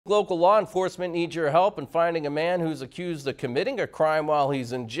local law enforcement needs your help in finding a man who's accused of committing a crime while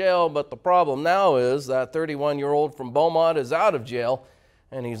he's in jail, but the problem now is that 31-year-old from Beaumont is out of jail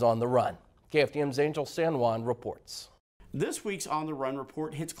and he's on the run. KFDM's Angel San Juan reports. This week's On the Run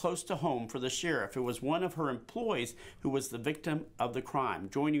report hits close to home for the sheriff. It was one of her employees who was the victim of the crime.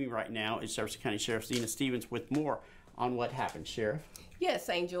 Joining me right now is Jefferson County Sheriff Zena Stephens with more on what happened. Sheriff? Yes,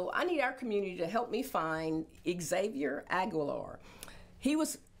 Angel. I need our community to help me find Xavier Aguilar. He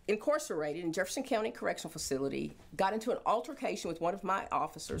was incarcerated in Jefferson County Correctional Facility, got into an altercation with one of my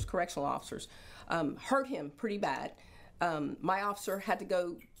officers, correctional officers, hurt him pretty bad. My officer had to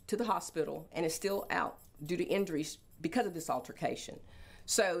go to the hospital and is still out due to injuries because of this altercation.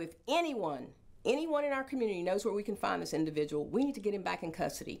 So if anyone in our community knows where we can find this individual, we need to get him back in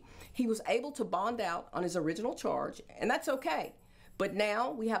custody. He was able to bond out on his original charge, and that's okay. But now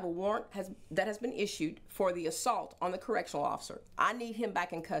we have a warrant that has been issued for the assault on the correctional officer. I need him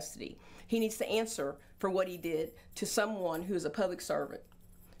back in custody. He needs to answer for what he did to someone who is a public servant.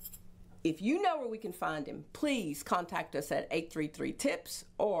 If you know where we can find him, please contact us at 833-TIPS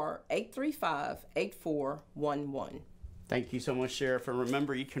or 835-8411. Thank you so much, Sheriff. And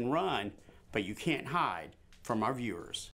remember, you can run, but you can't hide from our viewers.